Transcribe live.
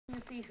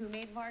see who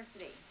made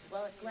varsity.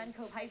 Well, at Glen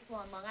Cove High School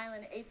on Long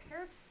Island, a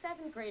pair of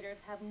 7th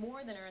graders have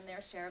more than earned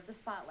their share of the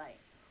spotlight.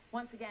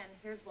 Once again,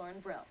 here's Lauren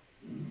Brill.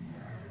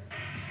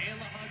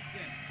 Taylah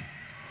Hudson.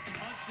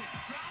 Hudson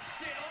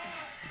drops it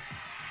off.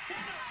 What a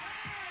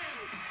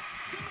pass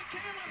to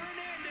McKayla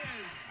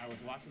Hernandez. I was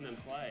watching them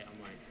play.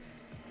 I'm like,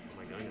 oh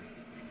my goodness.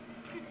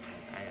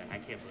 I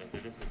can't believe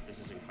it. This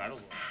is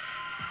incredible.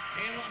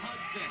 Taylah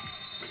Hudson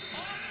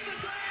off the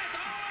glass. Oh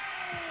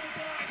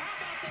boy, how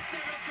about the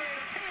 7th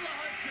grader Taylah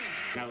Hudson?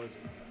 And I was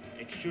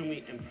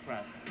extremely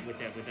impressed with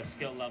their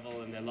skill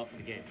level and their love for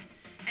the game.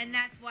 And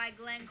that's why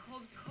Glen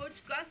Cove's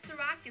coach Gus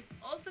Sarakis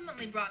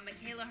ultimately brought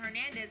McKayla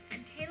Hernandez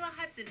and Taylah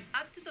Hudson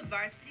up to the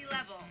varsity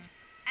level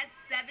as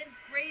 7th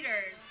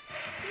graders.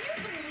 Can you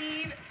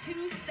believe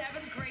 2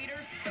 7th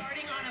graders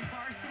starting on a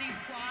varsity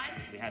squad?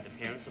 We had the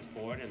parent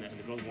support, and the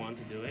girls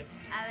wanted to do it.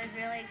 I was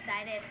really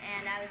excited,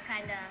 and I was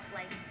kind of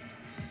like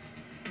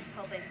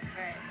hoping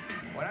for it.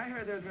 When I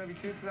heard there was going to be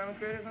 2 7th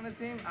graders on the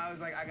team, I was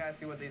like, I got to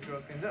see what these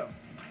girls can do.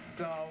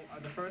 So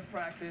the first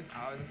practice,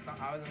 I was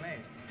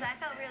amazed. I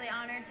felt really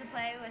honored to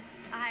play with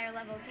a higher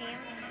level team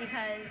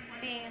because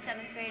being a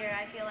 7th grader,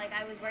 I feel like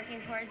I was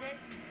working towards it.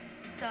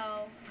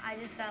 So I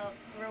just felt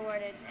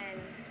rewarded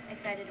and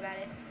excited about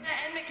it.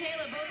 And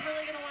McKayla both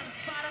really going to want to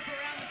spot up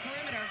around the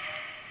perimeter.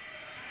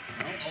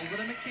 Over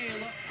to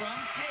McKayla from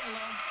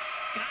Taylah.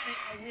 Got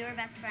it. We were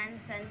best friends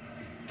since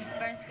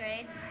 1st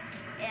grade,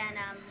 and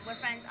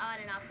we're friends on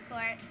and off the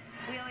court.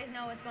 We always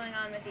know what's going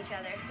on with each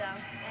other, so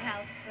it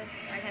helps with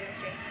our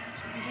chemistry.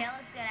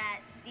 McKayla's good at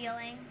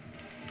stealing,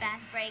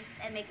 fast breaks,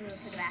 and making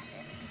moves to the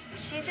basket.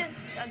 She's just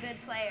a good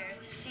player.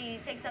 She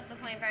takes up the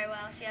point very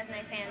well. She has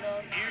nice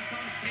handles. Here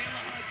comes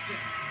Taylah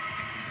Hudson.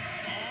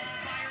 All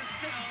by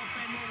herself,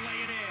 and will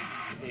lay it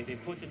in.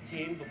 They put the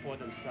team before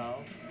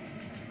themselves.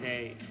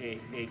 They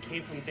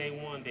came from day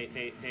one.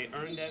 They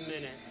earned their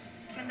minutes.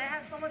 And they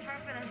have so much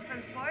heart for the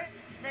sport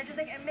that just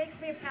like it makes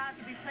me proud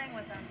to be playing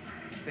with them.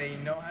 They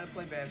know how to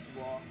play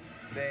basketball.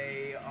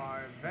 They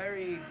are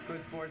very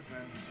good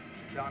sportsmen.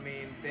 I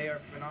mean, they are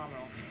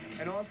phenomenal.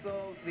 And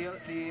also, the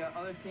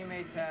other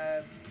teammates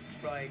have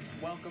like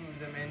welcomed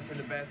them into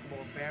the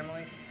basketball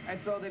family, and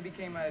so they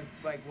became as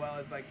well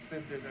as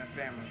sisters in a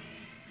family.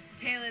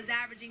 Taylah is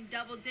averaging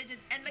double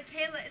digits, and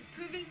McKayla is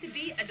proving to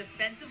be a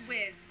defensive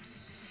whiz.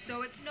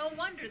 So it's no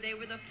wonder they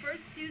were the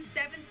first 2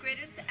 7th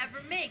graders to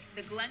ever make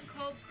the Glen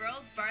Cove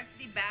girls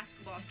varsity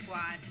basketball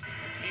squad.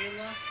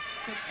 McKayla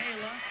to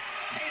Taylah.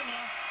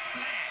 Taylah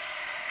splash.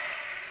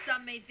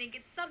 Some may think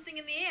it's something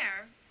in the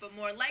air, but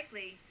more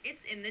likely,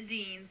 it's in the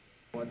genes.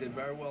 I did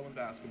very well in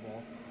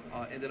basketball.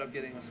 Ended up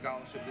getting a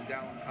scholarship to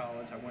Dowling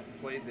College. I went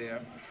and played there.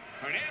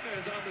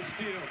 Hernandez on the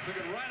steal. Took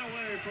it right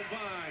away from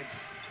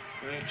Vines.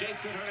 And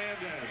Jason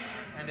Hernandez.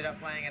 Ended up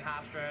playing at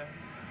Hofstra.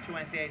 2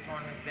 NCAA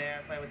tournaments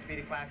there. Played with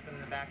Speedy Claxton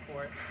in the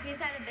backcourt. He's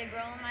had a big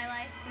role in my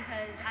life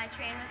because I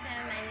train with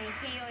him and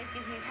he always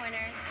gives me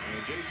pointers.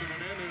 And Jason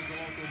Hernandez, a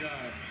local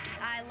guy.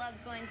 I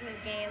loved going to his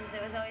games.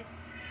 It was always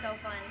so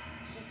fun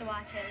just to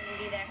watch him and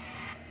be there.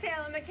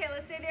 Taylah and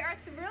McKayla say they are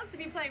thrilled to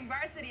be playing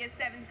varsity as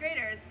 7th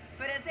graders,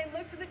 but as they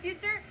look to the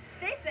future,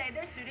 they say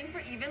they're shooting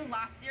for even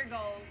loftier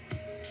goals.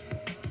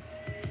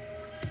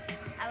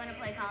 I want to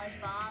play college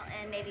ball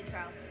and maybe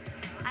pro.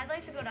 I'd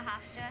like to go to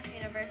Hofstra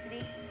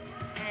University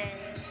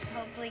and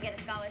hopefully get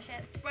a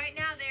scholarship. Right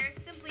now, they are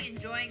simply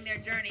enjoying their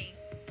journey,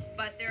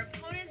 but their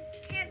opponents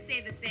can't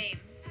say the same.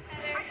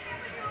 I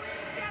can't believe you're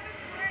only in 7th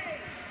grade.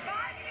 5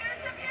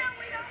 years of you,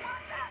 we don't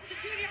want that. The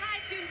junior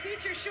high student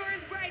future sure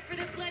is bright for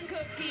this Glen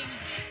Cove team.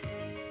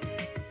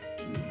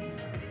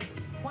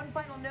 One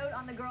final note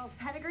on the girls'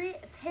 pedigree.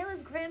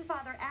 Taylah's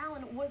grandfather,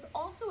 Alan, was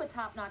also a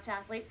top-notch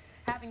athlete,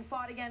 having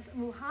fought against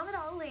Muhammad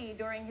Ali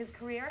during his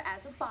career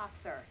as a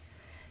boxer.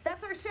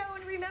 That's our show,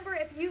 and remember,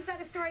 if you've got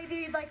a story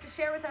you'd like to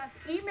share with us,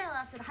 email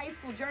us at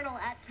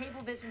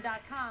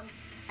highschooljournal@cablevision.com,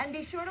 and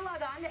be sure to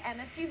log on to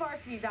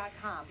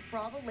msgvarsity.com for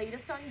all the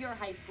latest on your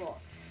high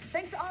school.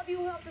 Thanks to all of you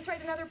who helped us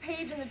write another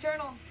page in the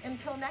journal.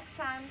 Until next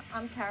time,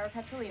 I'm Tara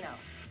Petrolino.